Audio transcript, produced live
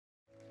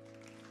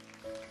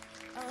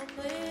I'm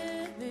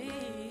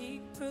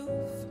living proof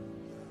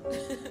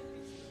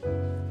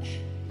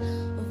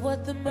of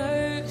what the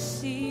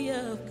mercy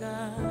of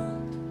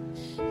God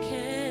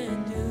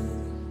can do.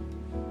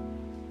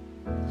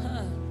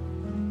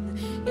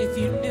 If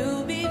you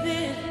knew me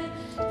then,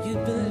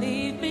 you'd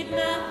believe me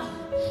now.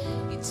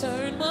 You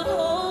turned my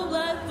whole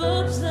life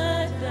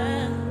upside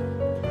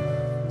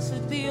down.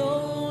 Took the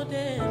old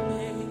and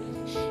made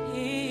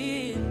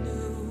it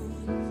new.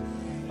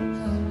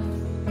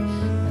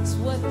 That's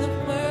what the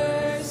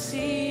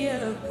mercy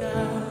of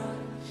God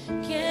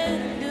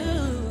can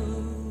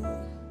do.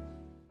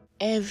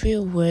 Every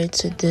word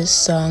to this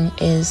song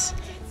is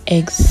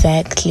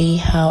exactly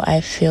how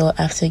I feel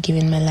after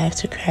giving my life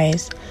to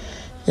Christ.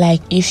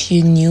 Like, if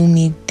you knew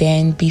me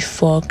then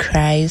before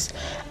Christ,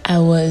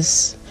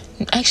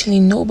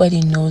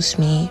 nobody knows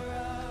me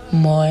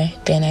more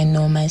than I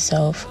know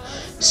myself.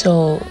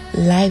 So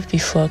life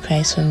before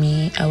Christ for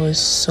me, I was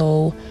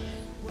so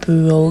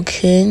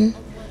broken,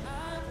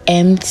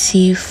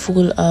 empty,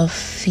 full of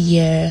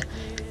fear,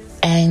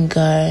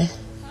 anger,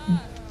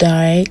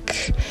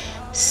 dark,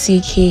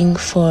 seeking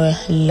for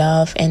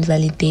love and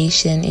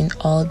validation in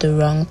all the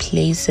wrong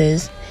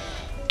places.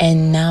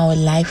 And now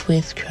life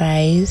with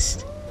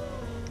Christ,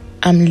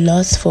 I'm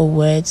lost for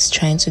words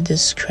trying to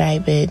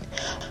describe it,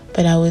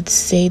 but I would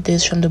say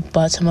this from the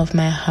bottom of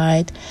my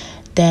heart,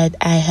 that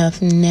I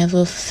have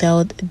never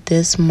felt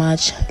this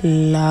much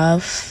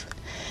love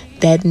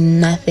that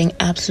nothing,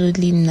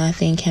 absolutely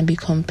nothing can be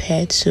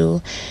compared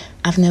to.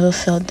 I've never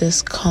felt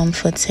this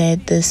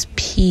comforted, this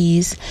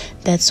peace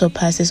that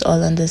surpasses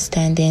all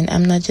understanding.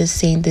 I'm not just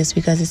saying this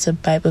because it's a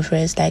Bible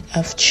verse. Like,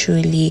 I've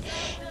truly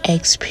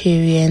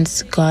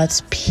experienced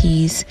God's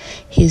peace,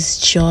 His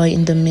joy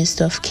in the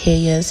midst of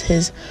chaos,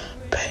 His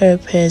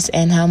purpose,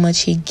 and how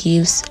much He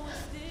gives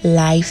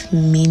life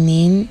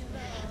meaning.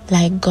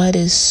 Like, God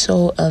is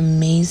so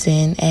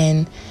amazing,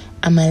 and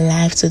I'm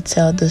alive to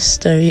tell the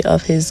story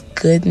of His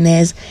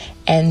goodness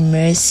and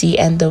mercy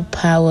and the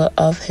power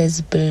of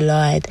His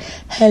blood.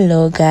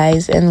 Hello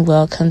guys, and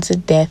welcome to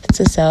Death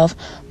to Self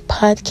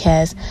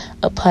podcast,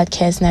 a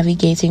podcast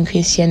navigating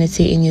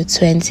Christianity in your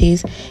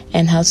 20s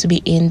and how to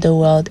be in the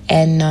world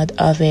and not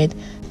of it.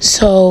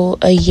 So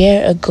a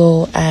year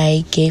ago,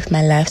 I gave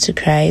my life to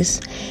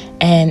Christ,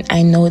 and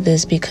I know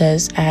this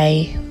because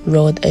I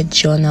wrote a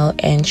journal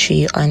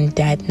entry on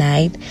that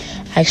night.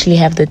 I actually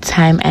have the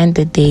time and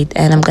the date,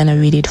 and I'm gonna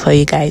read it for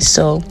you guys.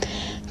 So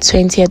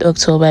 20th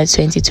October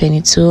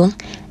 2022,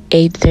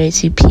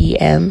 8:30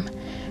 p.m.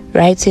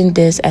 Writing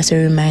this as a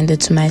reminder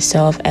to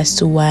myself as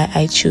to why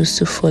I choose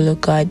to follow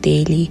God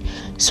daily.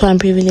 So I'm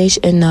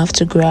privileged enough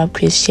to grow up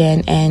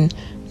Christian and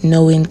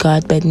knowing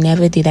God, but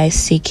never did I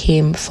seek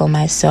Him for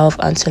myself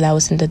until I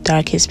was in the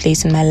darkest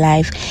place in my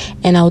life.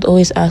 And I would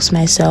always ask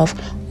myself,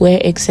 where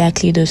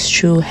exactly does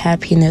true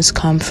happiness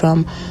come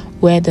from?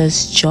 Where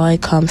does joy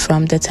come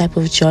from? The type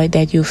of joy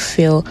that you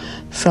feel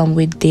from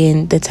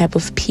within, the type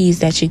of peace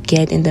that you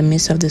get in the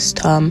midst of the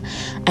storm.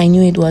 I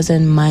knew it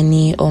wasn't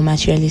money or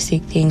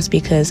materialistic things,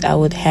 because I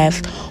would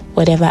have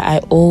whatever I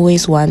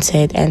always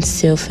wanted and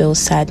still feel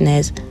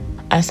sadness.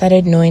 I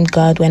started knowing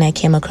God when I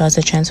came across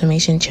a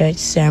Transformation Church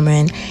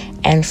sermon,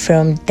 and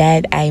from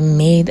that I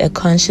made a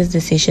conscious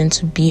decision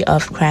to be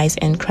of Christ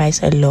and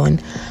Christ alone.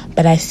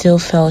 But I still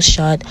fell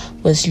short,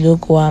 was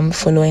lukewarm,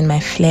 following my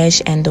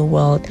flesh and the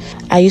world.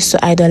 I used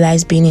to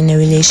idolize being in a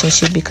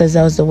relationship because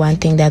that was the one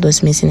thing that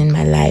was missing in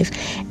my life,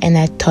 and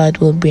I thought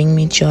would bring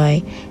me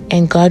joy.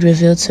 And God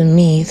revealed to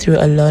me through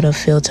a lot of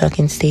field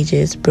talking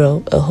stages,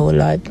 a whole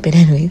lot. But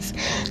anyways,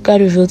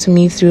 God revealed to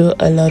me through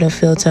a lot of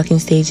field talking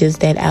stages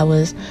that I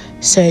was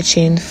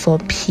searching for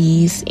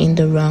peace in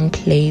the wrong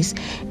place.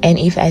 And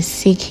if I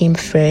seek Him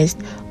first,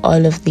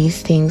 all of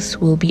these things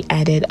will be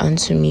added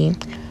unto me.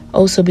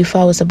 Also,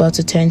 before I was about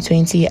to turn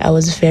 20, I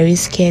was very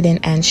scared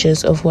and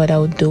anxious of what I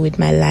would do with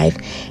my life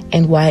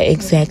and why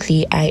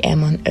exactly I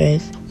am on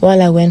earth.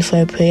 While I went for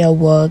a prayer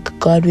walk,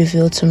 God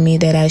revealed to me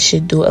that I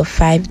should do a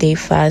 5-day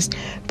fast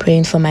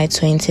praying for my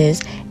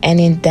 20s. And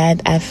in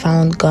that, I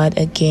found God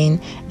again,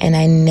 and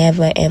I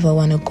never ever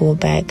want to go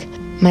back.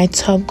 My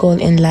top goal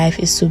in life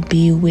is to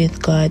be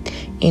with God,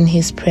 in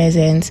His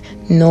presence,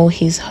 know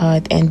His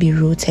heart, and be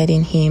rooted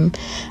in Him.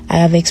 I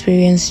have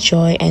experienced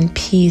joy and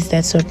peace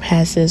that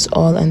surpasses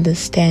all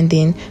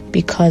understanding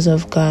because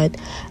of God.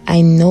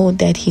 I know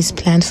that His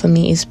plan for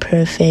me is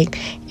perfect,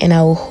 and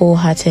I will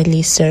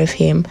wholeheartedly serve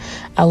Him.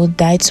 I will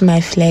die to my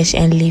flesh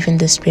and live in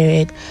the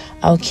Spirit.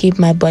 I'll keep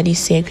my body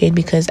sacred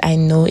because I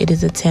know it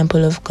is a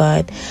temple of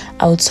God.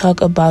 I'll talk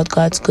about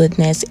God's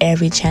goodness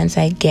every chance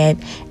I get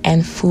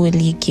and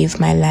fully give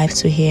my life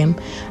to Him.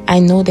 I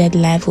know that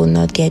life will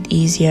not get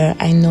easier.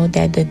 I know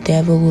that the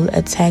devil will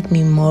attack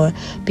me more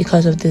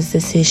because of this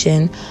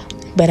decision.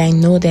 But I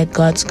know that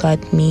God's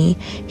got me.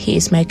 He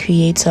is my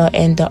creator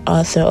and the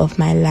author of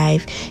my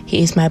life.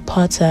 He is my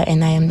potter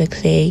and I am the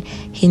clay.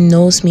 He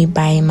knows me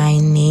by my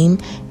name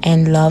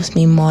and loves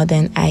me more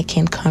than I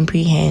can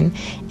comprehend.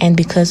 And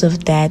because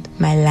of that,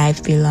 my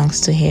life belongs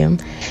to Him.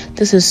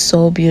 This is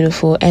so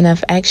beautiful, and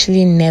I've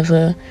actually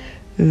never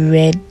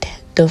read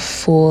the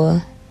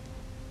full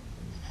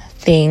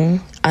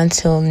thing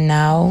until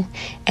now.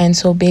 And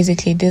so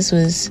basically this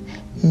was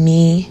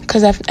me,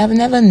 because I've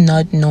never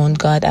not known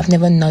God. I've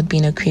never not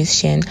been a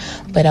Christian,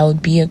 but I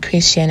would be a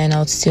Christian and I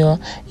would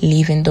still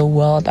live in the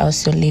world. I would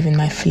still live in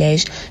my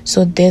flesh.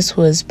 So this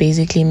was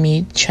basically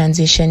me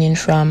transitioning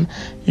from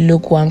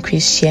lukewarm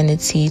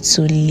Christianity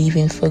to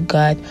living for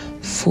God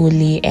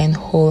fully and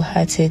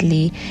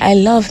wholeheartedly. I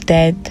love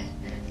that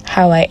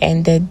how I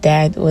ended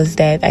that was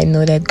that I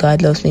know that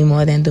God loves me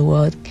more than the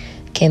world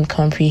can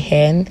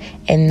comprehend.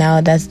 And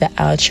now that's the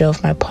outro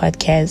of my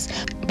podcast.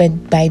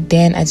 But by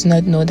then I did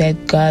not know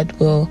that God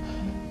will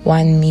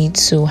want me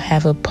to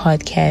have a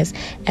podcast,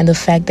 and the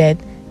fact that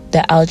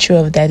the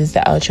outro of that is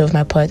the outro of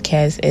my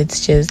podcast,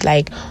 it's just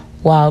like,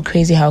 wow,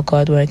 crazy how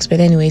God works. But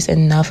anyways,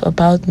 enough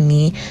about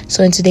me.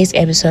 So in today's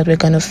episode we're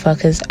gonna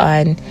focus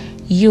on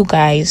you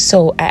guys.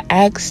 So I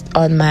asked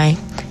on my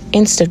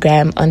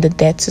Instagram, on the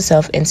Death to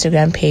Self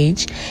Instagram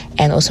page,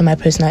 and also my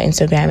personal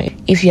Instagram,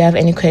 if you have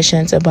any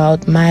questions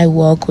about my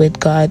walk with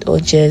God or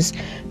just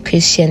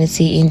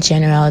Christianity in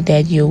general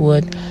that you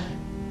would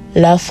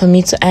love for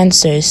me to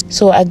answer.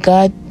 So I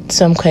got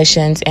some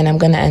questions and I'm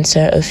gonna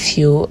answer a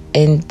few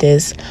in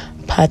this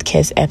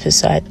podcast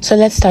episode. So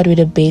let's start with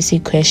a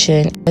basic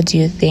question. What do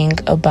you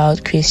think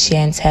about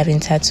Christians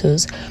having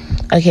tattoos?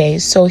 Okay,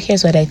 so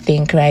here's what I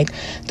think, right?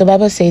 The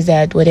Bible says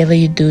that whatever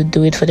you do,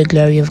 do it for the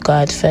glory of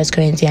God. 1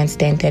 Corinthians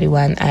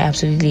 10:31. I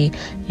absolutely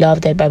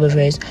love that Bible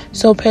verse.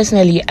 So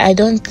personally, I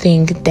don't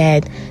think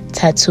that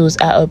tattoos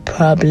are a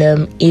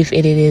problem if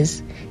it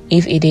is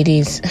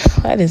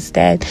what is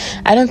that?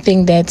 I don't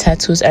think that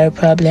tattoos are a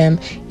problem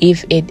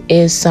if it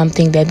is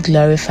something that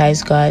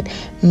glorifies God.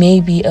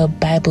 Maybe a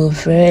Bible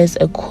verse,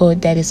 a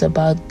quote that is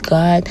about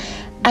God.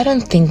 I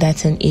don't think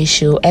that's an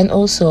issue. And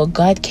also,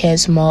 God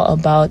cares more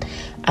about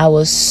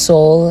our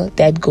soul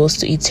that goes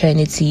to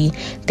eternity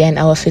than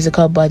our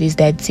physical bodies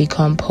that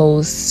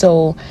decompose.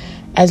 So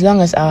as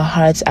long as our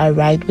hearts are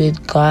right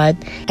with God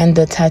and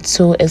the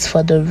tattoo is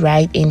for the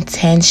right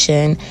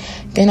intention,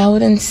 then I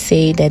wouldn't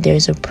say that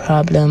there's a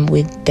problem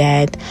with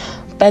that.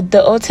 But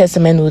the Old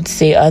Testament would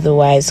say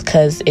otherwise,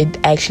 because it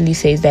actually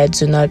says that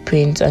do not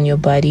print on your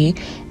body.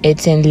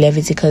 It's in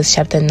Leviticus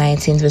chapter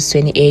 19 verse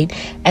 28.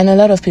 And a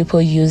lot of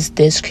people use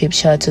this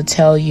scripture to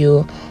tell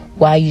you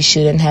why you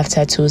shouldn't have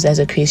tattoos as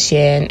a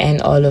Christian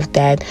and all of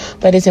that.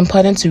 But it's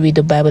important to read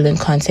the Bible in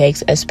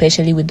context,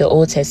 especially with the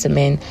Old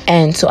Testament,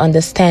 and to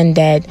understand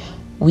that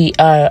we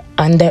are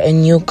under a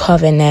new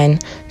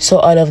covenant. So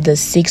all of the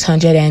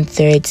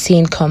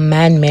 613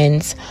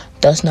 commandments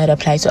does not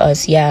apply to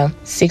us.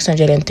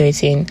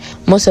 613.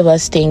 Most of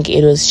us think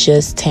it was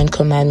just 10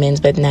 commandments,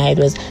 but now it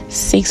was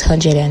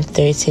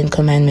 613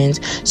 commandments.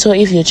 So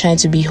if you're trying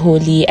to be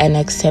holy and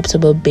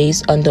acceptable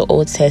based on the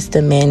Old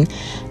Testament,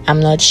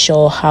 I'm not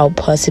sure how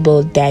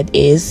possible that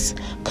is,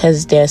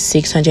 because there are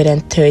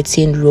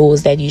 613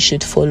 rules that you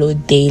should follow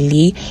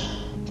daily.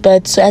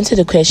 But to answer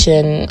the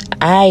question,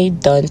 I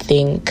don't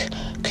think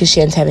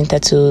Christians having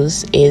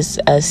tattoos is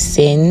a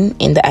sin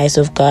in the eyes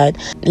of God.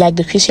 Like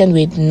the Christian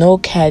with no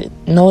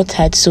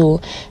tattoo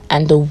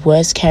and the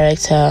worst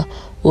character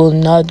will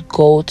not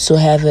go to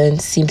heaven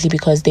simply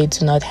because they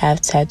do not have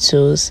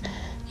tattoos.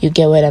 You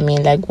get what I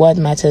mean? Like, what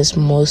matters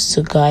most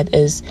to God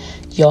is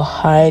your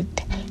heart,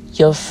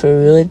 your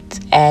fruit,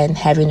 and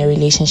having a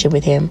relationship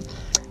with Him.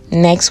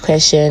 Next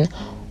question.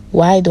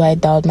 Why do I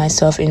doubt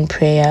myself in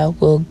prayer?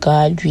 Will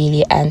God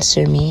really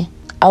answer me?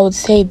 I would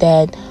say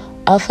that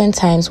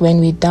oftentimes when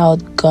we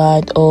doubt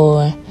God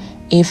or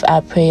if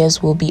our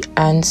prayers will be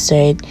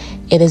answered,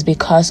 it is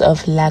because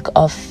of lack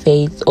of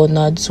faith or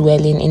not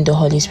dwelling in the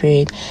Holy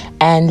Spirit.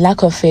 And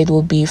lack of faith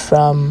will be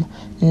from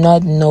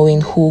not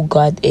knowing who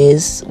God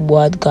is,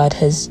 what God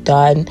has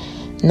done,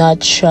 not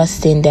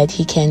trusting that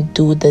He can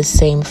do the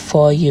same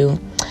for you.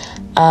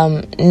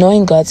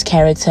 Knowing God's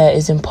character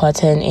is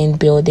important in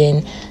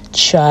building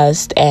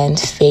trust and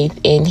faith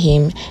in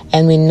Him,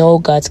 and we know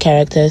God's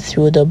character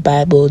through the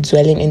Bible,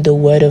 dwelling in the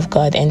Word of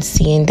God and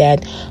seeing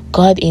that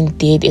God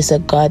indeed is a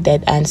God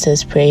that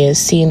answers prayers,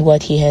 seeing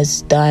what He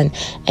has done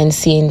and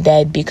seeing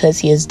that because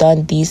He has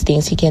done these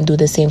things, He can do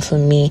the same for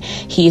me.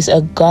 He is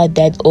a God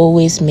that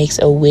always makes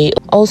a way.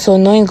 Also,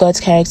 knowing God's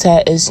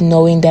character is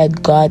knowing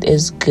that God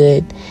is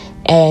good.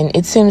 And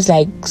it seems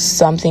like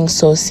something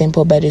so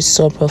simple, but it's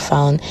so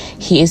profound.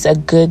 He is a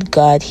good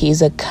God. He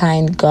is a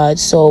kind God.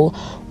 So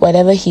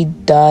whatever He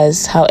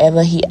does,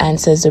 however He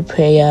answers a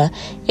prayer,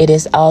 it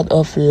is out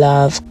of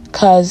love.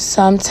 Because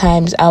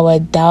sometimes our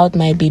doubt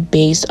might be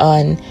based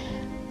on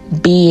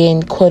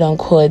being quote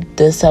unquote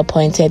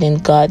disappointed in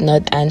God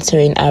not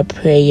answering our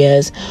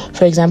prayers.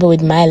 For example,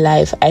 with my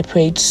life, I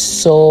prayed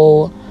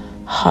so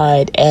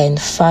hard and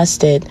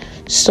fasted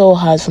so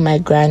hard for my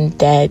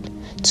granddad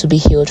to be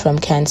healed from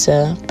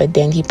cancer, but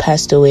then he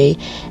passed away.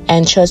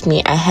 And trust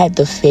me, I had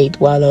the faith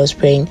while I was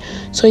praying.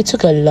 So it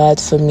took a lot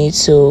for me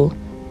to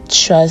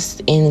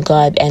trust in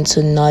God and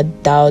to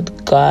not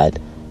doubt God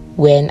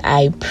when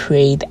I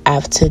prayed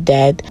after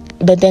that.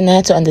 But then I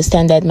had to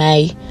understand that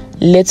my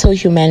little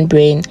human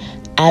brain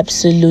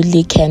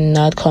absolutely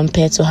cannot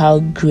compare to how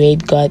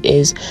great God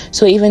is.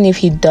 So even if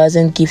he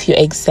doesn't give you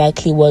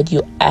exactly what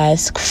you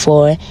ask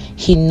for,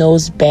 he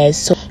knows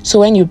best. So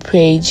when you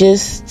pray,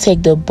 just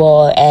take the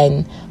ball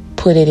and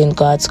put it in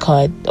God's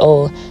court,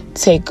 or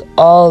take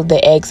all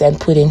the eggs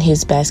and put in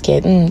his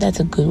basket.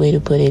 That's a good way to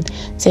put it.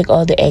 Take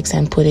all the eggs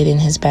and put it in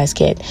his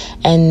basket,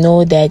 and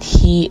know that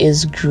he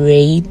is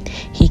great.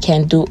 He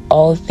can do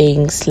all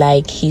things,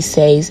 like he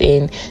says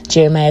in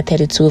Jeremiah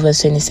 32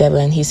 verse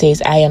 27. He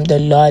says, I am the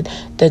Lord,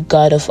 the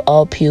God of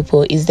all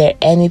people. Is there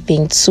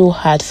anything too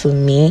hard for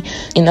me?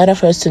 In order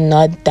for us to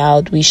not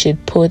doubt, we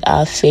should put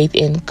our faith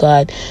in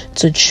God,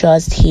 to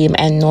trust him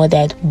and know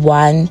that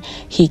 1,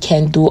 he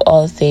can do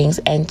all things,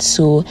 and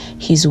 2,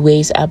 his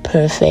ways are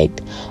perfect.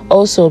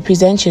 Also,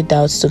 present your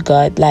doubts to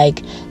God.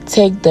 Like,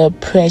 take the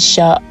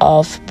pressure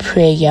of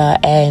prayer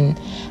and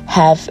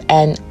have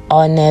an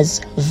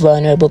honest,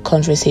 vulnerable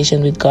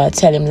conversation with God.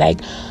 Tell him,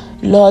 like,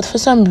 Lord, for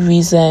some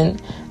reason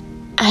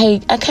I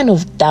kind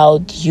of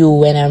doubt you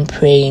when I'm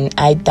praying.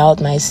 I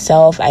doubt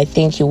myself. I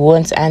think you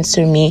won't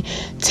answer me.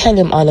 Tell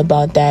him all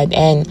about that,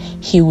 and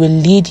he will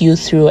lead you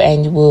through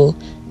and will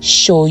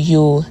show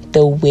you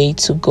the way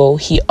to go.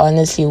 He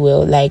honestly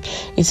will. Like,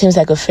 it seems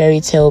like a fairy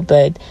tale,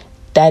 but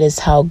that is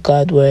how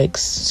God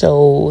works.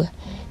 So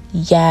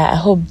yeah, I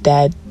hope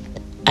that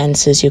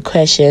answers your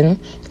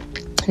question.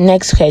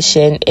 Next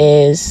question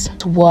is,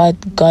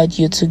 what got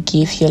you to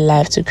give your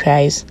life to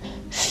Christ?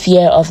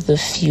 Fear of the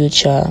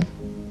future.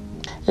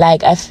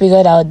 Like, I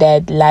figured out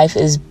that life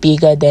is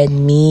bigger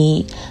than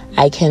me.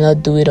 I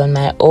cannot do it on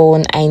my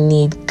own. I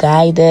need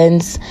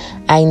guidance.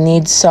 I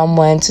need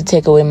someone to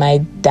take away my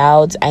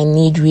doubts. I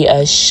need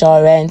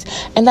reassurance.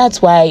 And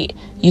that's why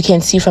you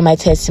can see from my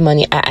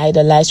testimony, I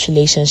idolized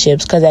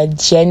relationships, because I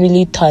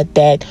genuinely thought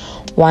that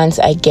once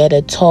I get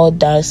a tall,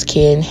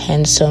 dark-skinned,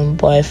 handsome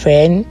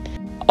boyfriend,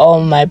 all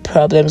my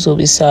problems will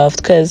be solved.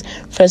 Because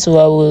first of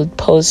all, we'll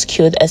post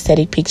cute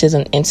aesthetic pictures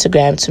on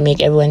Instagram to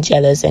make everyone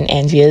jealous and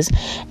envious.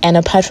 And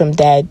apart from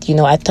that,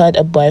 I thought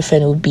a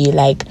boyfriend would be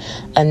like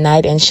a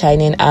knight in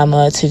shining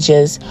armor to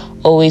just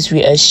always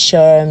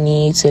reassure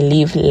me, to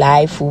live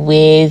life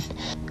with.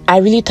 I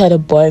really thought a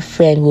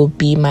boyfriend would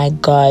be my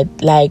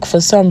God. Like,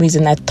 for some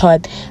reason, I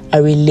thought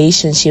a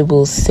relationship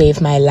will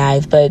save my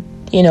life. But,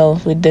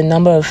 with the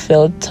number of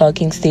failed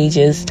talking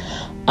stages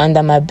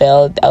under my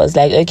belt, I was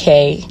like,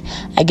 okay,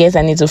 I guess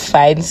I need to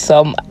find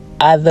some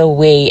other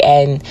way.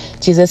 And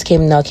Jesus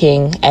came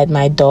knocking at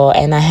my door,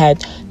 and I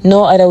had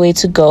no other way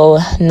to go,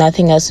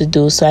 nothing else to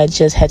do, so I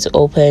just had to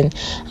open.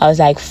 I was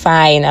like,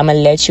 fine, I'm gonna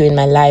let you in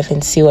my life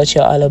and see what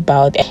you're all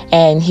about.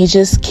 And he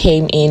just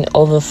came in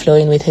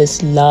overflowing with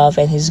his love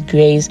and his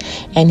grace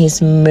and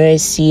his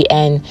mercy,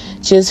 and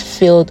just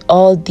filled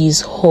all these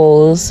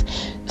holes.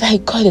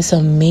 Like, God is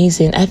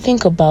amazing. I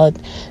think about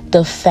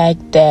the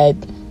fact that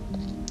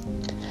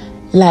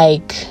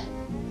like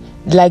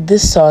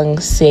this song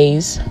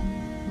says,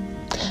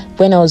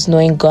 when I was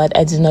knowing God,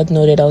 I did not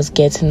know that I was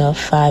getting a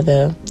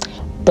father.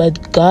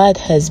 But God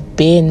has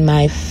been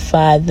my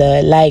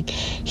father. Like,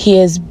 he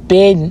has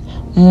done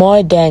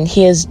more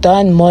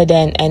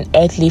than an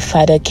earthly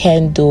father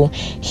can do.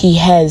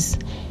 He's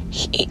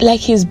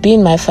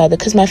been my father,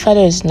 because my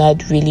father is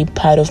not really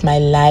part of my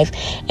life.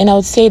 And I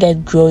would say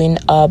that growing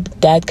up,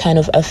 that kind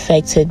of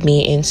affected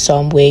me in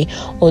some way,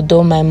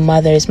 although my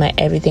mother is my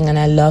everything and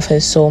I love her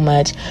so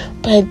much.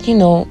 But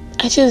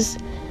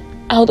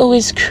I would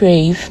always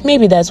crave.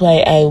 Maybe that's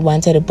why I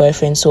wanted a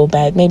boyfriend so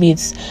bad. Maybe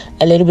it's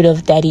a little bit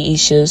of daddy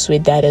issues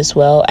with that as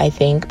well, I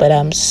think. But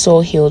I'm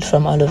so healed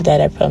from all of that.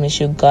 I promise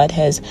you, God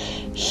has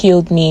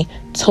healed me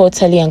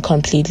totally and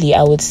completely,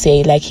 I would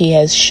say. Like, he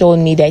has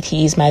shown me that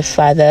he is my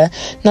father.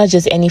 Not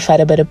just any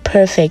father, but a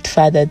perfect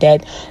father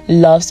that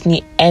loves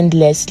me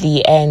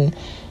endlessly. And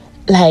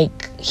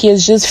like, he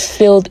has just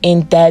filled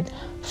in that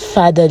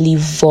fatherly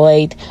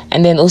void,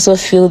 and then also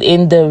filled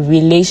in the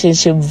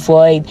relationship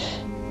void.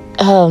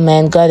 Oh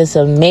man, God is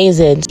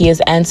amazing. He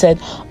has answered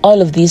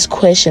all of these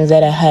questions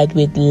that I had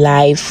with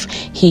life.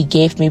 He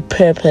gave me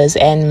purpose,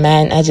 and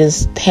man, I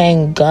just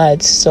thank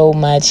God so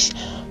much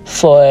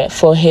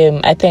for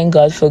him. I thank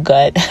God for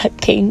God. I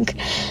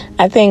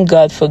thank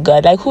God for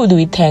God. Like, who do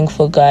we thank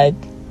for God?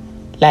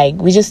 Like,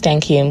 we just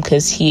thank him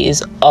because he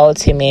is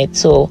ultimate.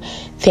 So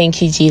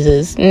thank you,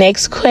 Jesus.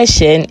 Next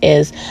question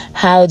is,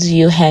 how do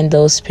you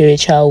handle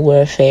spiritual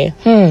warfare?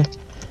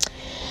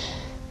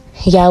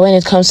 Yeah, when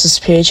it comes to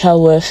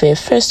spiritual warfare,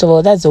 first of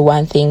all, that's the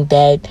one thing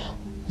that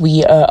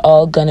we are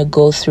all gonna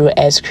go through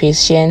as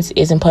Christians.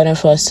 It's important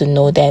for us to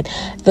know that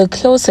the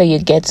closer you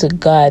get to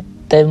God,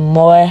 the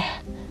more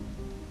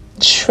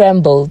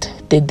trembled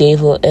the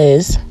devil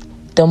is,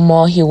 the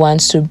more he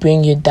wants to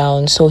bring you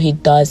down. So he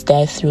does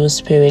that through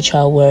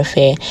spiritual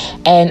warfare.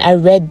 And I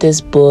read this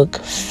book,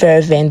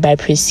 Fervent by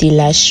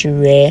Priscilla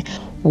Shirer.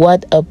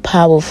 What a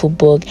powerful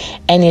book.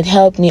 And it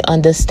helped me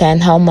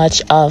understand how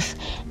much of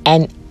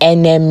an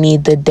enemy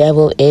the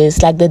devil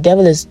is. Like, the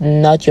devil is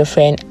not your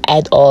friend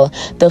at all.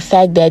 The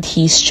fact that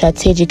he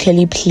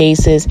strategically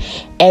places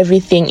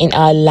everything in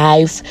our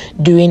life,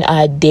 during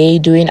our day,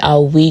 during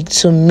our week,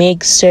 to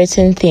make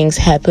certain things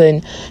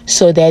happen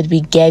so that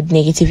we get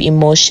negative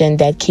emotion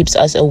that keeps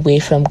us away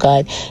from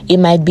God. It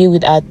might be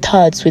with our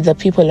thoughts, with the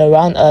people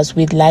around us,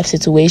 with life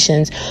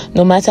situations.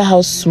 No matter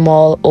how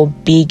small or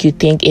big you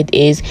think it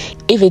is,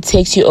 if it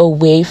takes you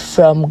away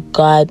from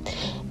God,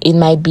 it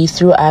might be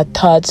through our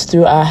thoughts,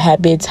 through our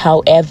habits,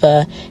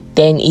 however,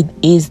 then it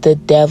is the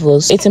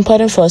devil's. It's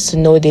important for us to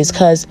know this,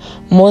 because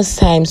most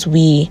times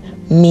we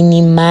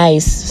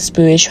minimize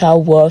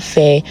spiritual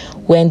warfare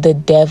when the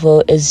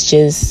devil is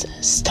just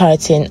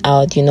starting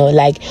out.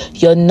 Like,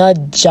 you're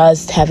not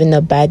just having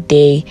a bad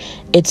day.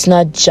 It's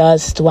not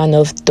just one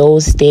of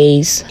those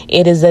days.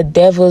 It is the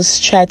devil's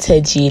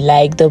strategy.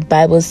 Like the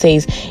Bible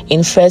says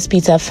in 1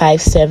 Peter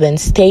 5:7,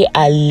 stay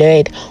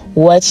alert,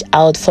 watch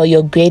out for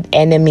your great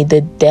enemy,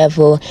 the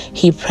devil.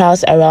 He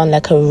prowls around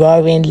like a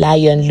roaring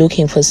lion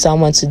looking for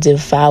someone to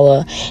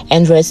devour.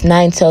 And verse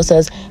 9 tells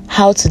us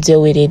how to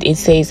deal with it. It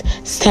says,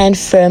 stand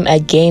firm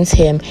against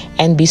him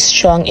and be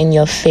strong in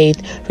your faith.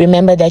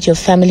 Remember that your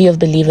family of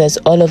believers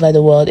all over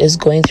the world is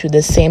going through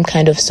the same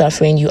kind of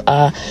suffering you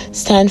are.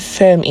 Stand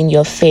firm in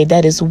your faith.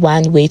 That is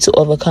one way to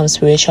overcome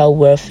spiritual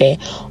warfare.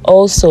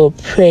 Also,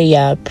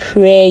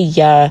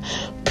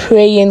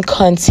 praying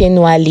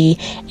continually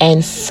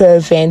and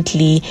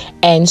fervently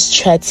and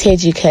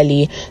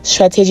strategically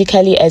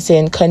as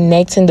in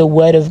connecting the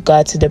word of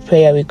God to the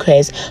prayer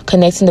request,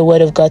 connecting the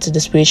word of God to the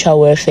spiritual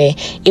warfare.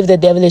 If the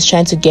devil is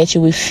trying to get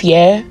you with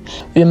fear,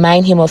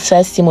 remind him of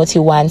 1 Timothy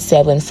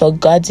 1:7, for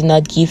God did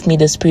not give me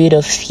the spirit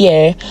of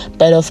fear,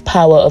 but of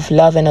power, of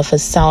love, and of a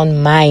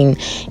sound mind.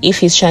 If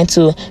he's trying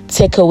to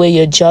take away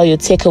your joy or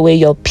take away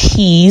your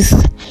peace,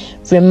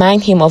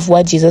 remind him of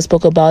what Jesus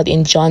spoke about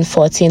in John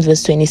 14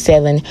 verse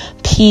 27.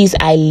 Peace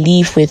I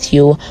leave with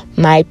you,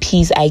 my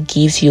peace I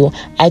give you.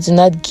 I do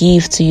not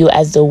give to you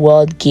as the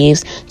world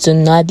gives. Do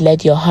not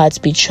let your hearts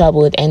be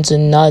troubled and do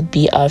not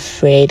be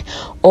afraid.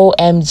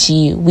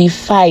 OMG, we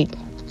fight.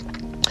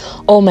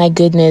 Oh my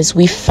goodness,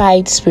 we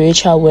fight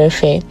spiritual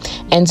warfare,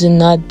 and do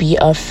not be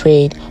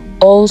afraid.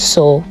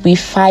 Also, we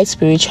fight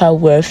spiritual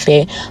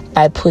warfare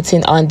by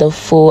putting on the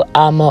full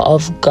armor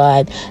of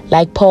God,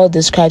 like Paul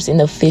describes in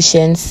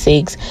Ephesians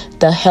 6,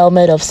 the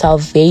helmet of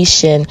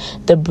salvation,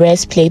 the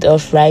breastplate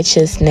of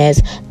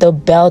righteousness, the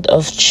belt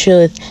of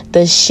truth,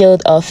 the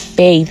shield of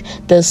faith,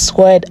 the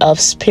sword of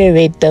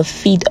spirit, the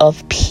feet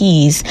of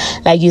peace.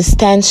 Like, you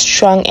stand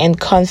strong and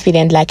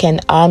confident like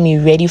an army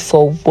ready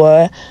for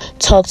war.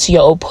 Talk to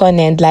your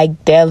opponent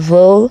like,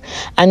 devil,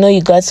 I know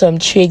you got some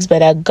tricks,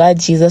 but I got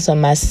Jesus on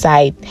my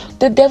side.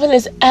 The devil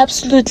is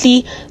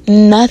absolutely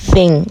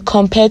nothing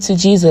compared to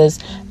Jesus.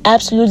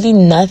 Absolutely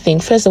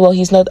nothing. First of all,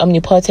 he's not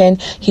omnipotent,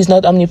 he's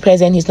not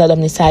omnipresent, he's not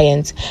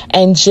omniscient.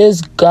 And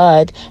just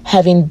God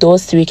having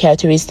those three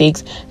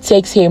characteristics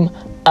takes him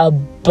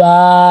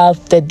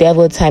above the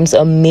devil times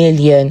a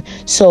million.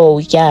 So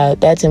yeah,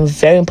 that's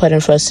very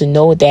important for us to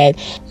know that.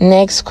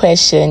 Next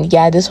question.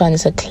 Yeah, this one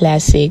is a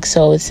classic.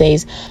 So it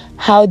says,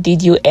 how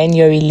did you end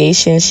your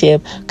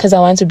relationship? Because I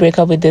want to break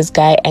up with this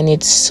guy and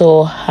it's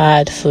so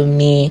hard for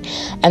me.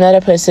 Another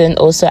person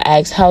also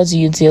asks, how do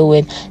you deal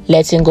with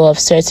letting go of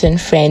certain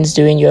friends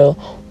during your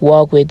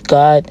walk with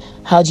God?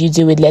 How do you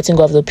deal with letting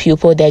go of the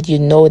people that you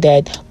know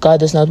that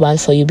God does not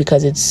want for you,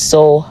 because it's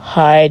so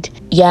hard?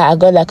 Yeah, I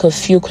got like a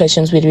few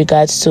questions with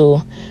regards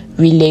to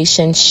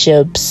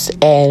relationships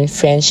and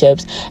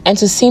friendships. And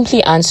to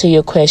simply answer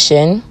your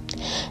question,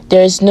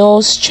 there is no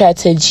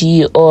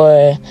strategy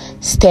or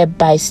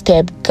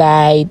step-by-step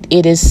guide.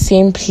 It is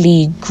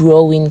simply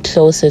growing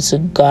closer to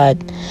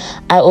God.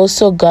 I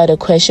also got a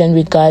question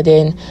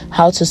regarding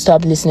how to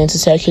stop listening to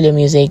secular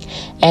music.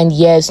 And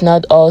yes,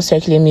 not all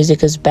secular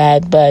music is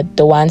bad, but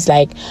the ones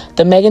like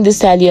the Megan Thee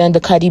Stallion,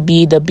 the Cardi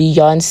B, the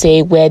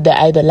Beyonce, where they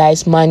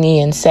idolize money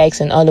and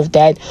sex and all of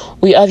that,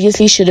 we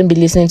obviously shouldn't be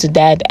listening to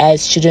that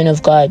as children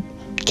of God.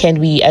 Can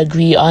we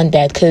agree on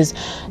that? Because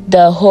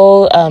the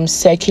whole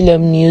secular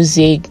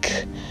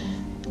music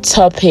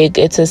topic,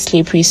 it's a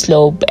slippery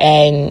slope.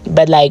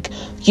 But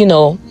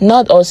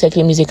not all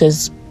secular music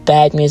is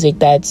bad music,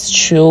 that's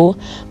true,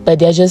 but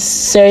there are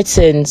just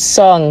certain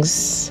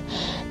songs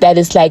that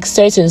is like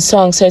certain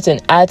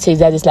artists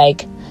that is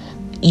like,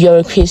 you're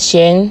a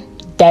Christian,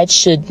 that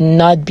should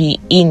not be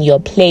in your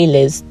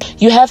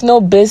playlist. You have no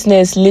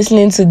business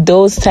listening to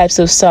those types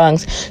of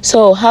songs.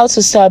 So how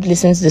to stop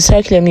listening to the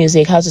secular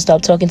music, how to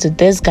stop talking to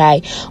this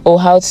guy, or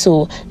how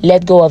to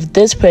let go of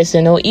this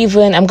person, or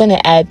even I'm going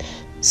to add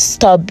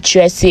stop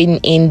dressing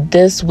in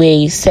this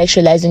way,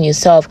 sexualizing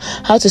yourself,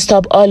 how to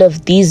stop all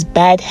of these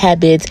bad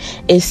habits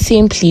is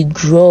simply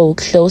grow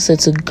closer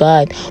to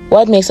God.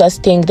 What makes us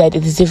think that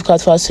it is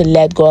difficult for us to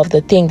let go of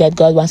the thing that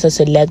God wants us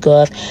to let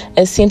go of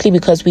is simply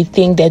because we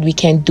think that we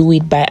can do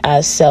it by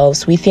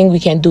ourselves. We think we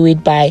can do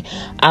it by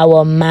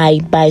our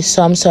might, by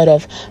some sort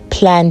of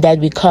plan that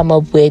we come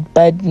up with.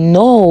 But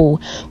no,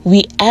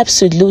 we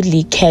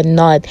absolutely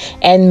cannot.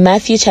 And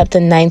Matthew chapter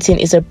 19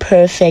 is a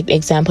perfect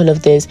example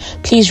of this.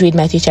 Please read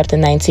Matthew chapter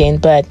 19.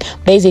 But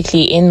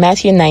basically in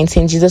Matthew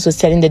 19, Jesus was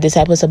telling the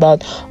disciples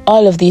about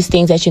all of these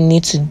things that you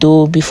need to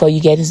do before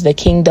you get into the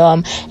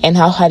kingdom, and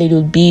how hard it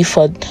will be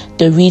for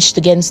the rich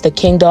to get into the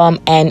kingdom,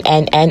 and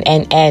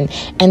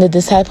the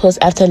disciples,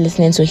 after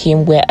listening to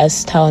him, were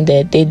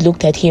astounded. They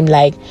looked at him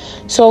like,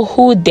 so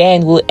who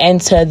then will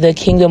enter the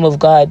kingdom of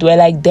God? We're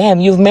like, damn,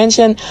 you've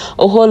mentioned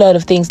a whole lot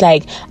of things,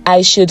 like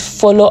I should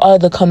follow all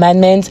the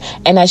commandments,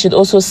 and I should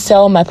also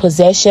sell my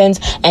possessions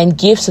and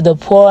give to the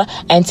poor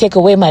and take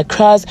away my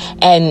cross,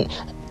 and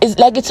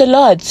it's a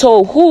lot.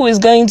 So who is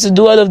going to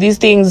do all of these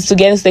things to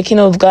get into the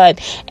kingdom of God?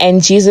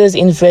 And Jesus,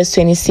 in verse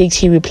 26,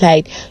 he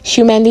replied,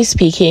 humanly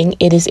speaking,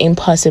 it is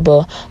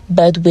impossible,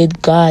 but with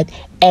God,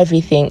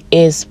 everything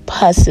is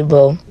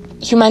possible.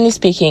 Humanly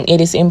speaking, it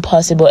is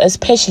impossible,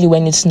 especially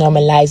when it's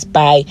normalized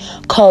by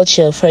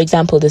culture. For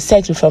example, the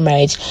sex before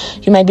marriage.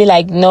 You might be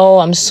like, no,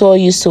 I'm so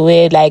used to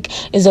it. Like,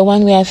 it's the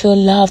one way I feel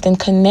loved and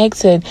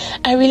connected.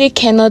 I really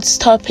cannot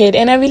stop it.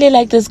 And I really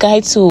like this guy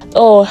too.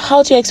 Oh,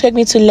 how do you expect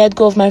me to let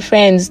go of my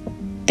friends?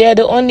 They're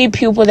the only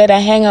people that I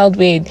hang out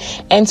with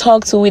and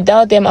talk to.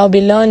 Without them, I'll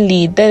be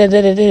lonely.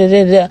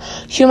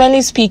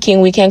 Humanly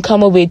speaking, we can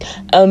come up with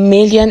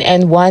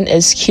 1,000,001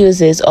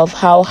 excuses of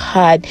how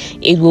hard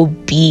it will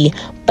be.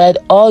 But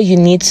all you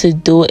need to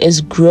do is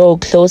grow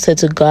closer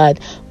to God.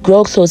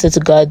 Grow closer to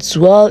God.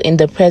 Dwell in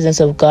the presence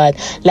of God.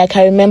 Like,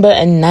 I remember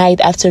a night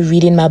after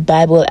reading my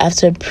Bible,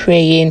 after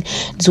praying,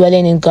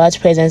 dwelling in God's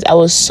presence, I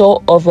was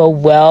so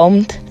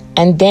overwhelmed.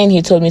 And then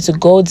he told me to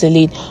go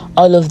delete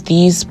all of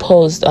these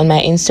posts on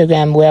my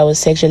Instagram where I was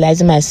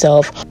sexualizing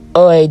myself,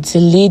 or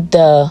delete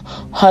the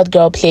hot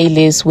girl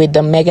playlist with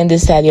the Megan Thee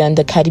Stallion,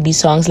 the Cardi B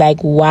songs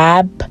like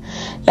WAP.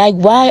 Like,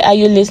 why are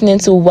you listening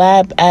to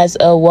WAP as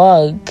a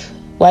wog?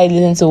 Why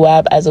listen to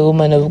WAP as a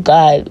woman of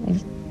God?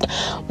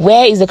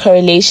 Where is the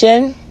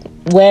correlation?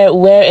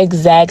 Where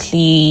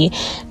exactly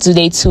do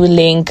they two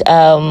link?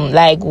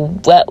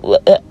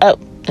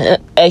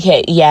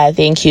 Okay, yeah,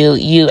 thank you.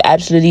 You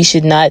absolutely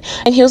should not.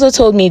 And he also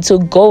told me to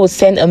go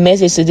send a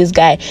message to this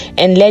guy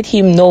and let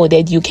him know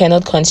that you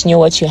cannot continue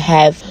what you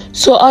have.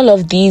 So all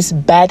of these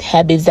bad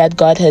habits that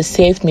God has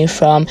saved me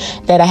from,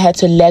 that I had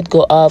to let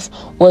go of,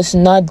 was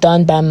not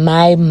done by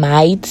my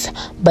might,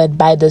 but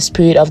by the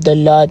Spirit of the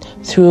Lord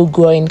through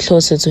growing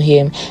closer to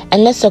him.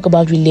 And let's talk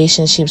about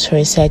relationships for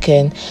a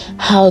second.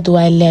 How do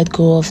I let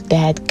go of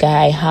that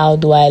guy? How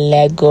do I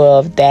let go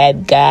of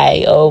that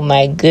guy? Oh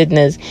my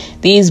goodness.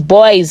 These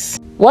boys.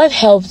 What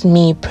helped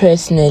me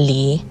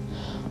personally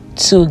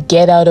to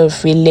get out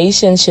of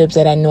relationships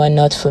that I know are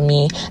not for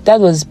me? That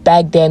was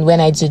back then,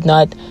 when I did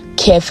not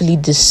carefully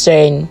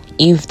discern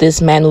if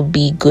this man would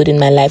be good in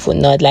my life or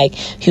not. Like,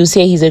 he'll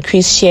say he's a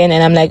Christian,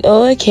 and I'm like,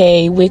 oh,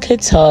 okay, we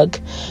could talk.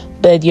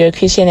 But you're a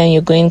Christian and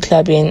you're going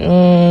clubbing.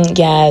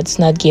 Yeah, it's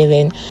not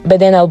given. But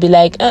then I'll be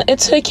like,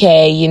 it's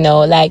okay, you know,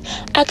 like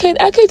I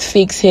could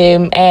fix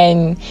him.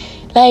 And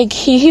like,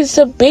 he's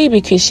a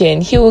baby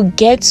Christian. He will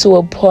get to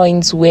a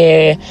point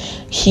where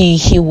he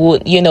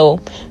would, you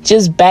know,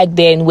 just back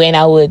then when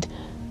I would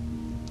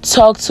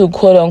talk to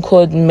quote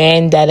unquote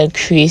men that are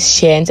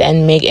Christians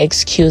and make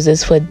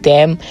excuses for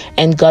them,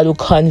 and God will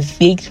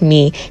convict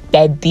me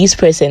that this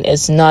person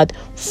is not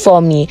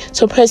for me.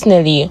 So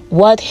personally,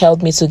 what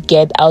helped me to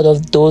get out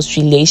of those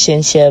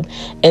relationships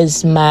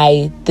is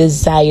my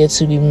desire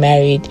to be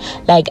married.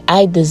 Like,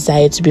 I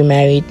desire to be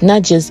married,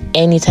 not just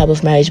any type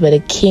of marriage, but a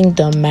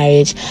kingdom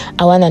marriage.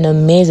 I want an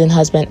amazing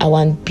husband. I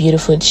want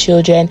beautiful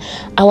children.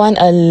 I want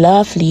a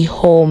lovely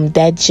home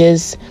that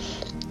just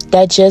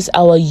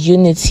our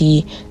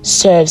unity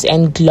serves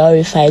and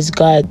glorifies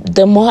God.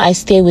 The more I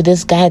stay with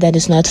this guy that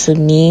is not for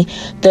me,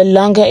 the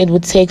longer it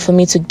would take for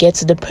me to get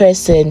to the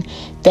person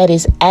that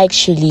is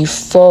actually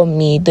for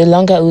me. The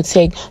longer it would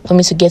take for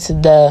me to get to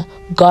the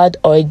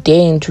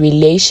God-ordained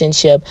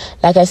relationship.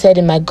 Like I said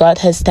in my God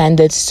Has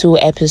Standards 2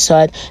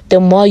 episode, the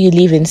more you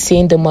live in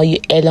sin, the more you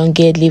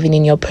elongate living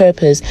in your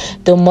purpose.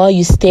 The more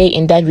you stay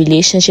in that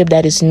relationship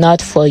that is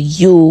not for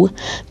you,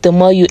 the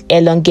more you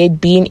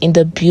elongate being in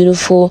the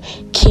beautiful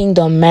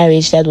kingdom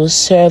marriage that will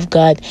serve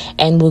God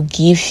and will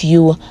give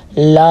you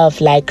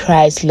love like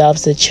Christ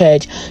loves the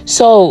church.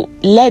 So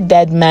let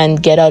that man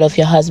get out of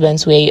your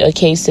husband's way,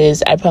 okay,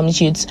 sis? I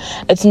promise you,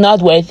 it's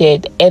not worth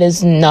it. It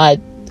is not,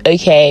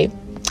 okay?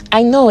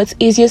 I know it's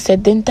easier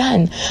said than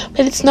done,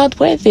 but it's not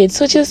worth it.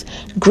 So just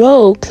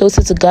grow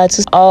closer to God.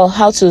 Or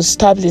how to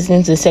stop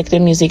listening to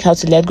secular music, how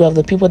to let go of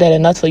the people that are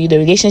not for you. The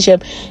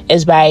relationship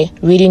is by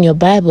reading your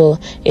Bible,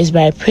 is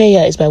by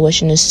prayer, is by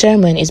watching a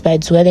sermon, is by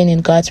dwelling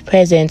in God's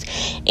presence,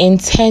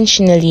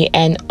 intentionally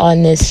and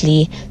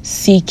honestly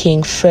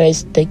seeking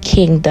first the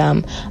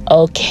kingdom.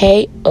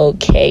 Okay.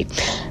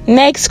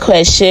 Next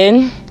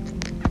question.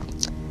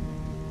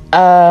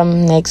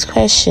 Next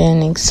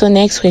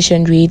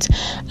question reads,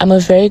 I'm a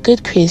very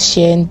good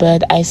Christian,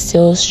 but I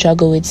still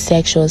struggle with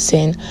sexual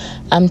sin.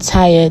 I'm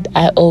tired.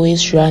 I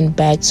always run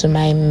back to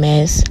my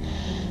mess.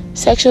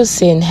 Sexual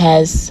sin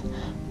has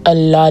a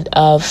lot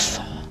of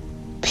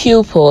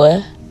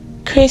people,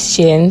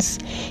 Christians,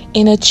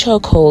 in a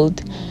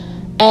chokehold.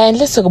 And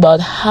let's talk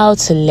about how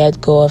to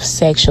let go of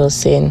sexual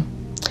sin.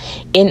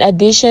 In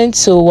addition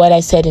to what I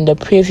said in the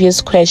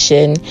previous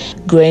question,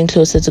 growing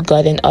closer to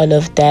God and all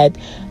of that,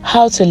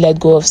 how to let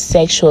go of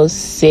sexual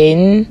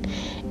sin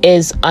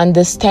is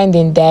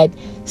understanding that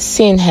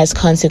sin has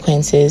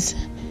consequences.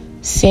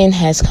 Sin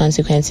has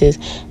consequences,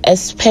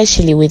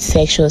 especially with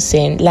sexual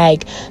sin.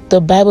 Like the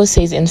Bible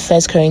says in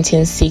 1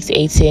 Corinthians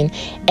 6:18,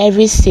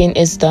 every sin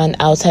is done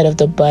outside of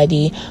the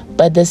body,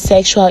 but the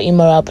sexual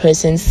immoral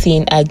person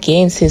sin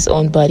against his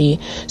own body.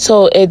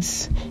 So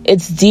it's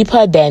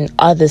deeper than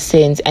other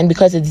sins, and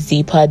because it's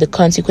deeper, the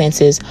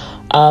consequences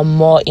are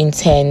more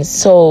intense.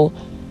 So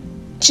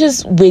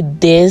just with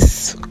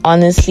this,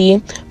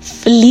 honestly,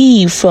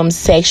 flee from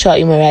sexual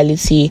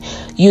immorality.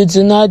 You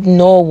do not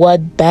know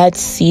what bad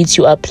seeds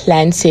you are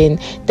planting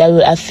that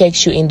will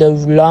affect you in the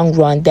long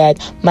run, that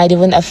might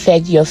even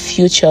affect your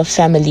future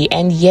family.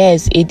 And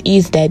yes, it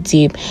is that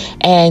deep.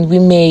 And we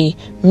may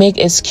make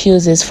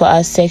excuses for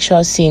our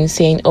sexual sin,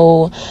 saying,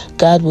 oh,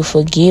 God will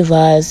forgive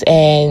us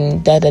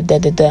and da.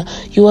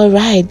 You are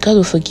right, God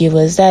will forgive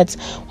us. That's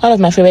one of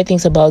my favorite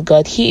things about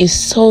God. He is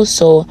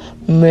so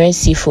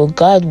merciful.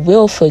 God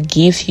will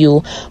forgive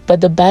you.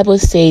 But the Bible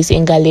says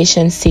in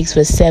Galatians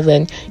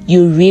 6:7,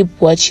 you reap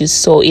what you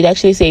sow. It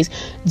actually says,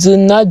 do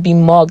not be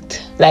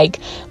mocked. Like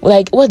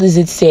what does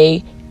it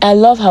say? I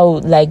love how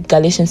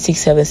Galatians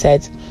 6:7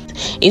 said.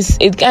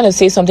 It kind of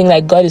says something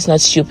like God is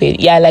not stupid.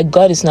 Yeah, like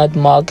God is not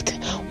mocked.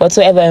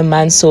 Whatsoever a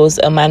man sows,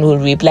 a man will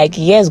reap. Like,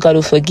 yes, God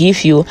will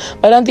forgive you,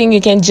 but I don't think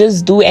you can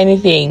just do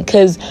anything,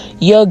 because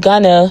you're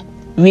gonna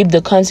reap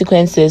the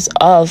consequences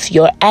of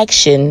your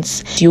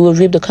actions. You will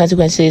reap the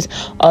consequences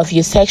of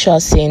your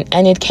sexual sin,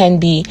 and it can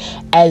be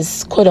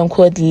as quote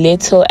unquote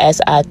little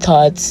as our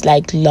thoughts,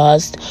 like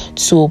lust,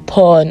 to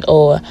porn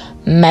or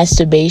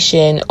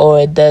masturbation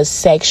or the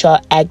sexual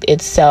act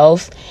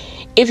itself.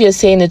 If you're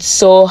saying it's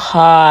so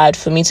hard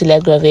for me to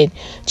let go of it,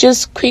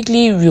 just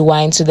quickly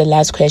rewind to the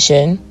last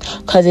question,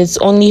 because it's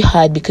only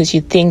hard because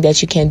you think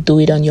that you can do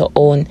it on your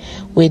own.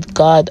 With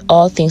God,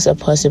 all things are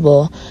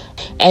possible.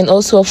 And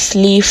also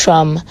flee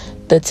from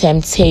the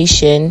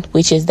temptation,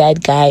 which is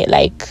that guy,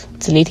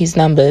 delete his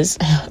numbers.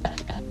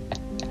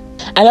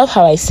 I love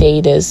how I say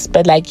this,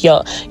 but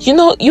you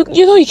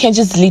can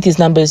just delete his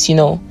numbers,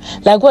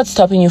 what's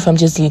stopping you from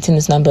just deleting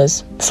his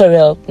numbers? For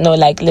real. No,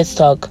 let's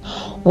talk.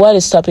 What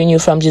is stopping you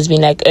from just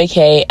being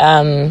okay,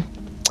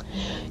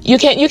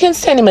 you can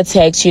send him a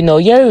text, you're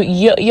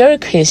a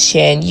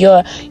Christian,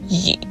 you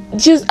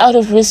just out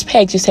of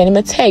respect, you send him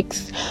a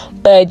text,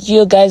 but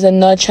you guys are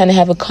not trying to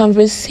have a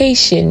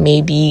conversation.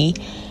 Maybe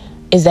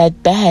is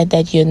that bad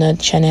that you're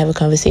not trying to have a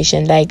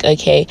conversation?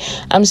 Okay,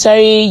 I'm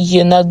sorry,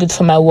 you're not good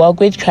for my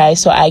walk with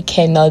Christ, so I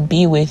cannot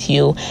be with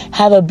you.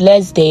 Have a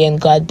blessed day and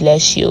God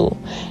bless you.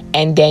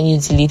 And then you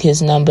delete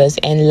his numbers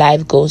and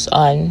life goes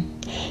on.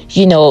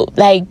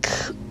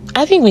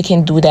 I think we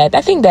can do that.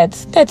 I think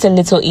that's a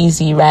little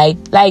easy, right?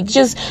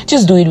 Just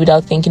do it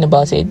without thinking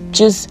about it.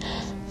 Just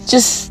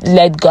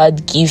let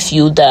God give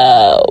you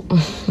the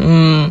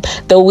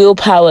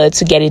willpower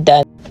to get it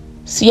done.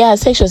 So yeah,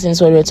 sexual sin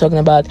is what we're talking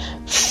about.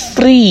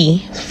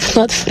 Flee.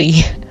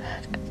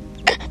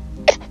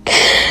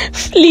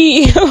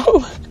 Flee.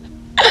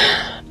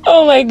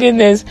 Oh my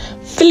goodness.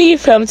 Flee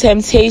from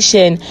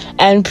temptation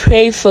and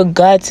pray for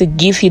God to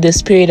give you the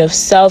spirit of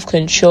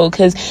self-control,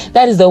 because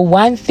that is the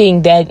one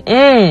thing that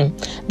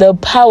the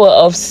power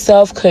of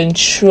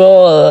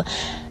self-control.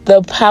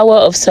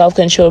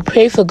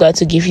 Pray for God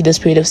to give you the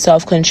spirit of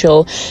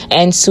self-control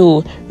and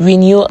to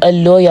renew a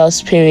loyal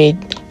spirit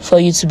for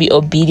you to be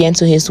obedient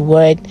to his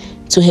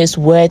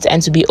words,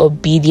 and to be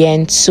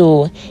obedient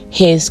to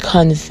his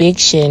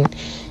conviction.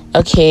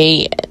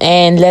 Okay,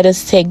 and let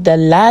us take the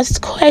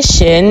last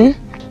question.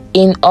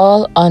 In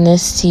all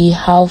honesty,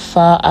 how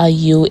far are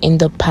you in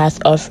the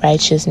path of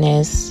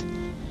righteousness?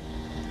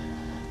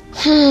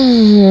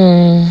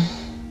 I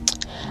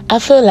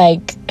feel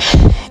like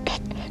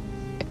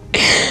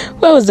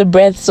why was the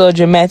breath so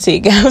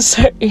dramatic? I'm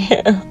sorry.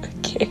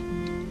 Okay,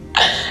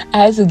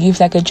 I had to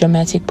give a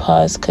dramatic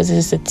pause because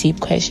it's a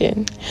deep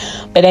question.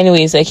 But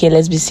anyways, okay,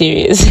 let's be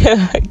serious.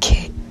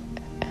 Okay.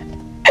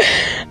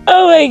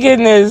 Oh my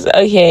goodness.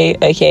 Okay.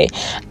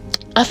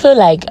 I feel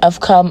like I've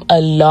come a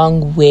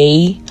long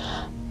way,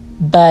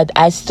 but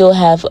I still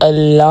have a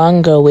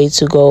longer way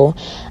to go.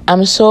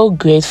 I'm so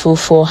grateful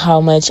for how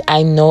much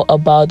I know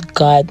about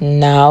God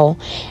now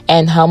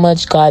and how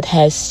much God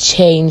has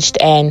changed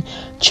and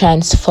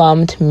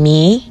transformed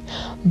me.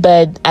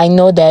 But I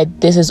know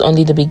that this is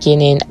only the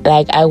beginning.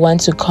 Like, I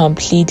want to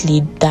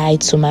completely die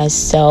to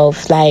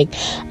myself. Like,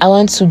 I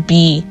want to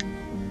be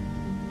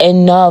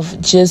enough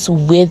just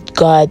with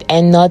God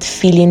and not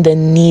feeling the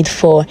need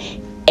for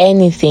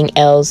anything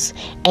else.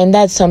 And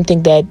that's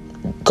something that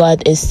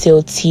God is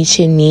still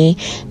teaching me.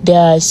 There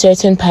are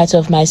certain parts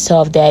of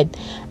myself that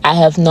I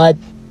have not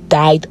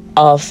died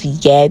of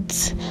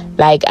yet.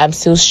 Like, I'm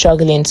still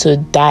struggling to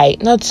die.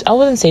 I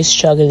wouldn't say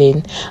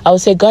struggling. I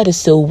would say God is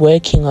still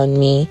working on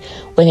me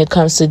when it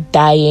comes to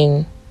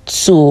dying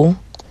to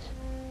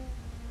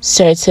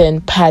certain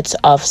parts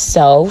of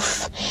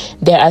self.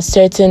 There are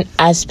certain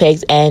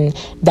aspects and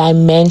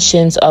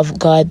dimensions of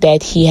God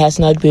that He has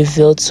not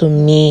revealed to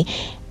me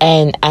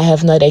and I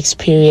have not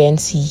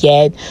experienced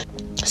yet.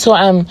 So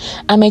I'm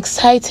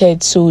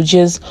excited to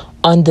just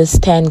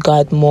understand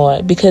God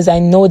more, because I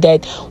know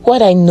that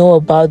what I know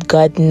about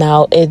God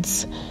now,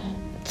 it's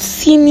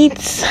teeny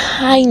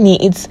tiny.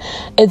 It's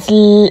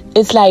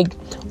like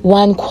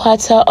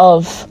 1/4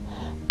 of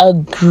a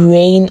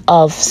grain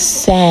of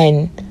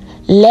sand,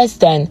 less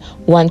than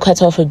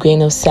 1/4 of a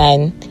grain of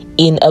sand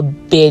in a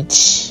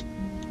beach,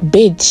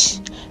 in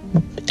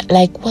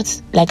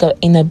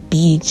a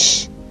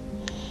beach.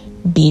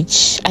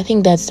 I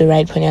think that's the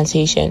right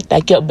pronunciation.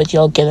 But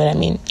y'all get what I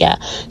mean. Yeah.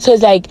 So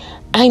it's like,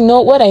 I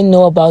know what I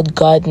know about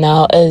God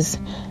now is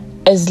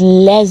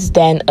less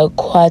than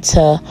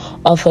 1/4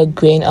 of a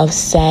grain of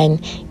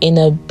sand in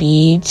a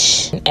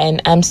beach,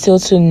 and I'm still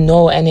to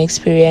know and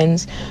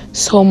experience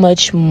so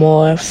much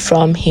more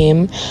from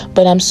Him.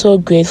 But I'm so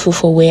grateful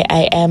for where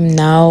I am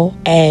now,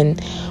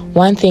 and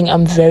one thing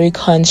I'm very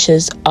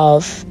conscious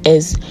of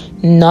is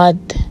not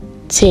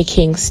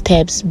taking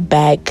steps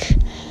back.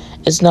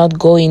 It's not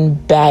going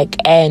back,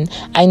 and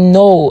I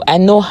know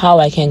how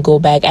I can go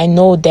back. I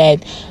know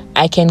that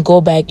I can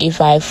go back if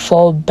I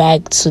fall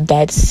back to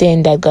that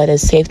sin that God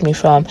has saved me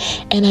from.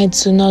 And I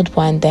do not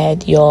want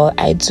that, y'all.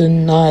 I do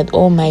not.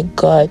 Oh my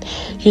God.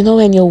 You know,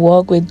 when your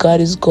walk with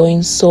God is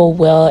going so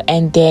well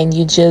and then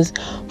you just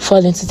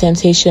fall into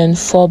temptation,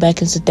 fall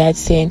back into that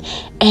sin,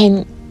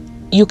 and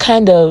you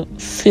kind of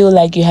feel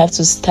like you have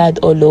to start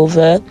all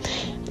over.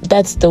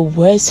 That's the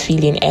worst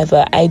feeling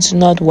ever. I do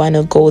not want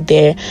to go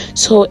there.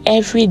 So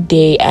every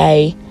day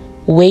I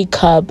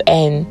wake up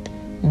and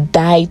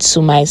die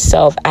to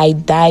myself. I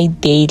die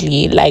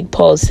daily, like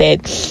Paul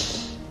said.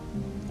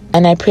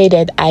 And I pray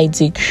that I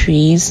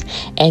decrease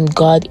and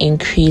God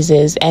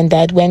increases, and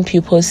that when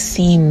people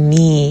see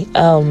me,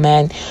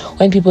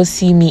 when people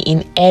see me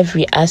in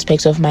every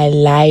aspect of my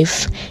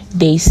life,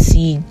 they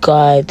see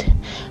God.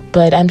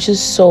 But I'm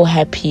just so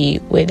happy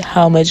with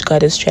how much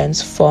God has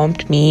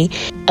transformed me,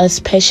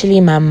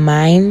 especially my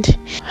mind,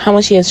 how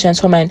much He has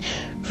transformed and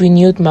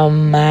renewed my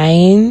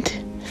mind.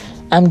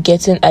 I'm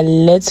getting a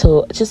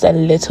little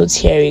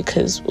teary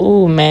because,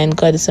 oh man,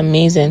 God is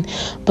amazing.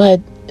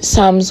 But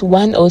Psalms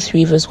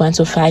 103 verse 1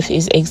 to 5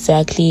 is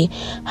exactly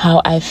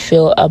how I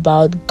feel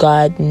about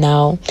God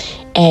now.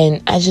 And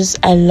I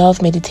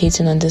love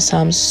meditating on the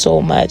Psalms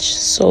so much,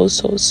 so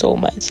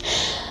much.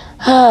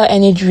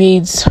 And it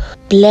reads,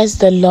 "Bless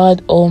the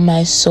Lord, O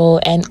my soul,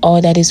 and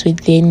all that is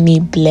within me,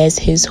 bless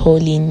His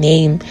holy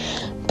name.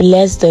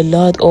 Bless the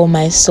Lord, O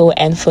my soul,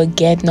 and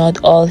forget not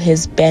all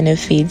His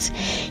benefits.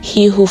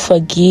 He who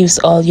forgives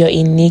all your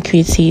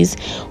iniquities,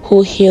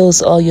 who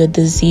heals all your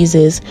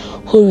diseases,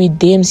 who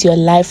redeems your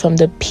life from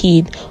the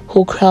pit,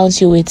 who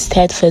crowns you with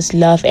steadfast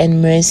love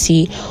and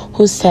mercy,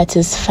 who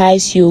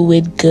satisfies you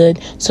with good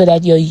so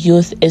that your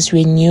youth is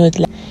renewed.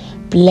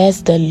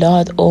 Bless the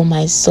Lord, O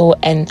my soul,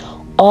 and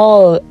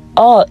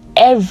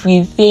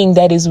everything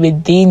that is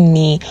within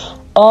me,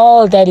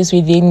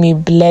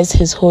 bless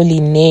His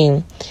holy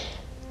name."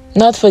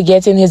 Not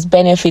forgetting His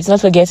benefits,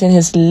 not forgetting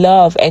His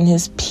love and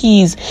His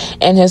peace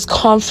and His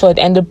comfort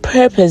and the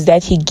purpose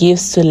that He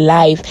gives to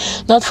life.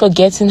 Not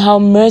forgetting how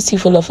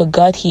merciful of a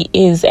God He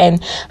is and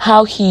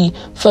how He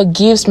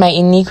forgives my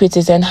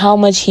iniquities and how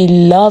much He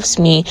loves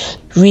me,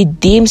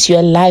 redeems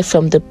your life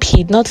from the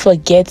pit. Not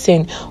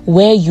forgetting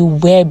where you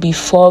were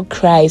before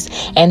Christ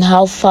and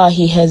how far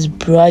He has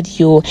brought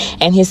you,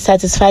 and He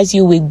satisfies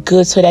you with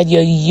good so that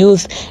your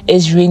youth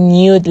is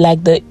renewed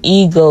like the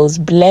eagles.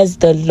 Bless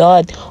the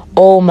Lord,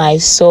 oh my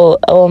soul.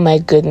 Oh my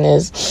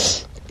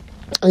goodness.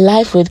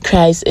 Life with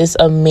Christ is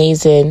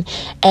amazing,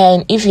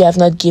 and if you have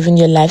not given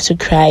your life to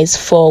Christ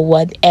for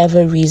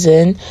whatever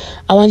reason,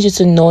 I want you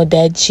to know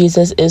that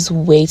Jesus is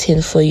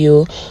waiting for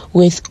you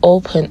with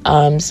open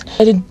arms.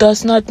 But it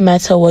does not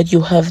matter what you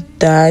have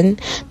done.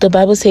 The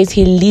Bible says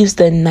He leaves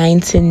the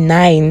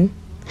 99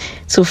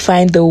 to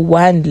find the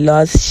one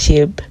lost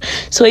sheep.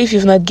 So if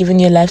you've not given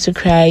your life to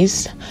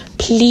Christ,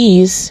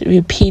 please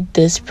repeat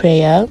this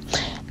prayer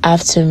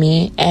after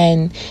me,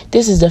 and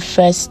this is the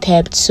first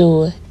step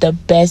to the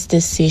best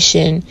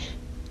decision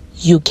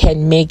you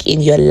can make in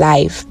your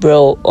life,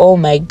 bro. Oh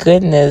my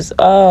goodness.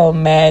 Oh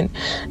man.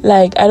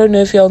 Like, I don't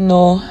know if y'all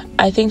know,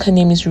 I think her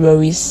name is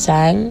Rory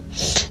Sang.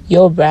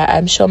 Yo, bruh,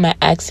 I'm sure my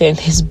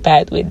accent is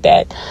bad with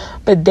that.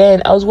 But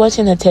then I was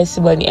watching her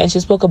testimony, and she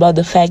spoke about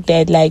the fact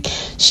that, like,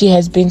 she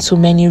has been to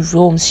many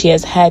rooms, she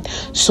has had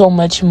so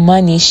much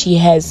money, she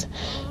has,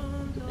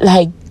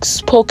 like,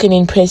 spoken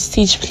in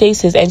prestige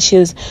places, and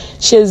she's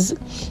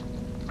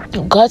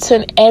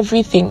gotten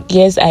everything.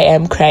 Yes, I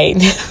am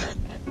crying.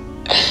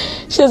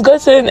 She's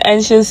gotten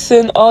and she's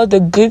seen all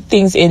the good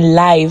things in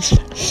life,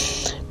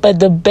 but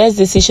the best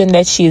decision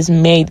that she's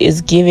made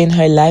is giving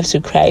her life to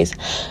Christ.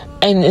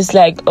 And it's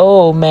like,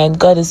 oh man,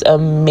 God is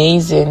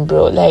amazing,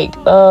 bro. Like,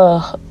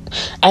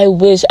 I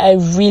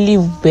really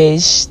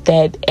wish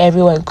that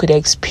everyone could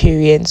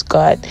experience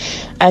God.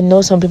 I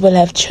know some people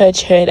have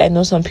church hurt. I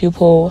know some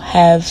people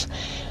have,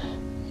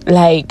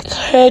 like,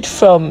 heard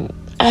from,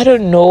 I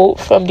don't know,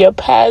 from their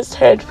past,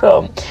 heard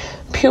from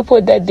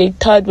people that they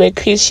thought were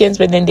Christians,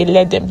 but then they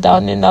let them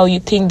down, and now you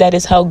think that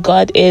is how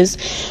God is.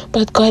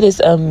 But God is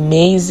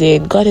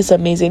amazing. God is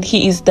amazing.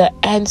 He is the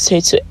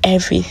answer to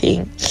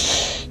everything.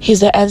 He's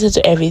the answer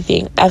to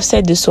everything. I've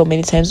said this so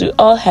many times. We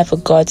all have a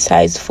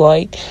God-sized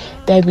void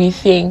that we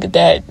think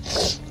that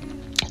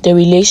the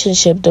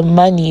relationship, the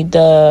money,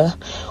 the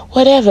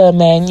whatever,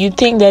 man, you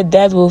think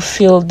that will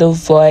fill the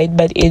void,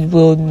 but it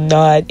will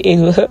not. It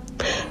will,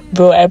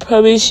 bro, I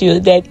promise you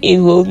that it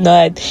will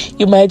not.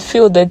 You might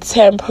feel the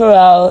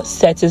temporal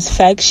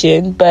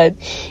satisfaction, but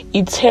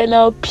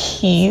eternal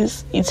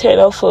peace,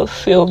 eternal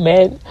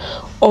fulfillment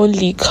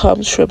only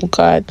comes from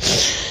God.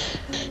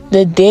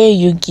 The day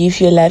you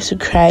give your life to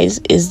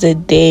Christ is the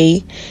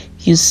day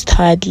you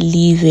start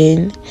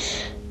living,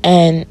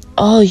 and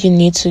all you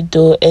need to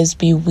do is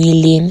be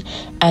willing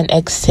and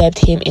accept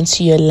Him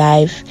into your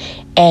life,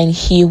 and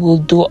He will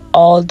do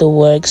all the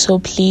work. So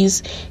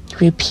please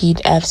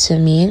repeat after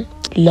me.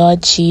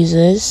 Lord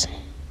Jesus,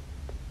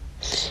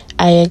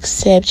 I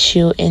accept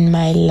you in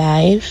my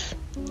life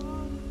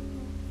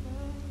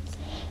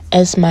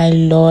as my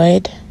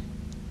Lord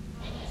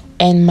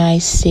and my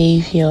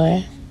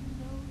Savior.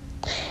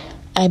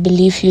 I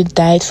believe you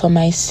died for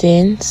my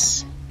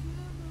sins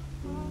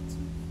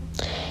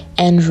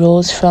and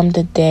rose from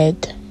the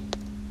dead.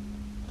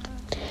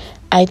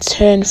 I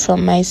turn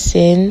from my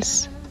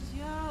sins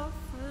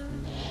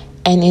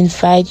and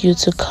invite you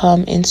to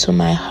come into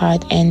my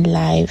heart and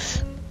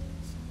life.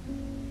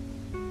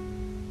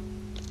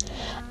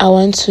 I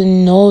want to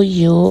know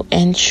you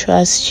and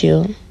trust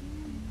you.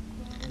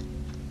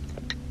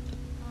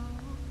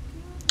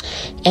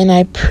 And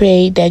I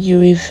pray that you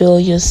reveal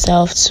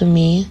yourself to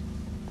me.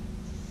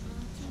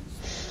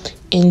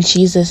 In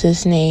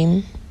Jesus'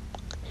 name,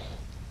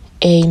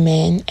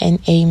 amen and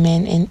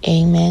amen and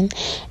amen.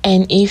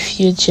 And if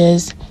you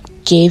just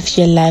gave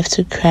your life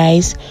to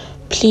Christ,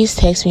 please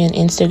text me on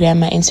Instagram.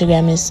 My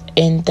Instagram is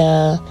in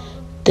the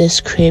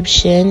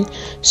description,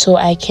 so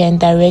I can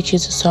direct you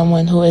to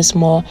someone who is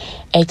more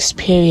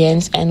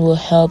experienced and will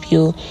help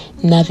you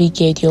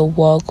navigate your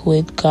walk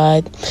with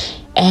God.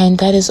 And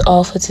that is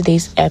all for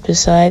today's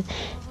episode.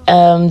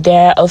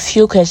 There are a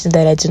few questions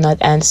that I do not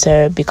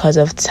answer because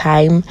of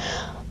time,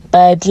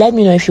 but let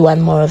me know if you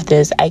want more of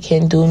this. I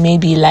can do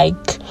maybe like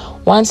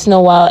once in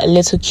a while a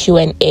little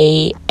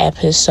Q&A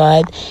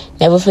episode.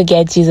 Never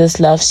forget, Jesus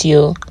loves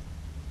you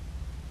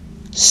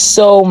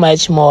so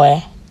much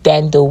more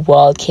than the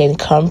world can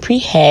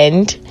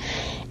comprehend.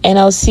 And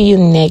I'll see you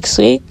next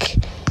week.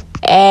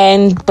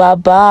 And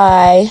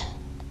bye-bye.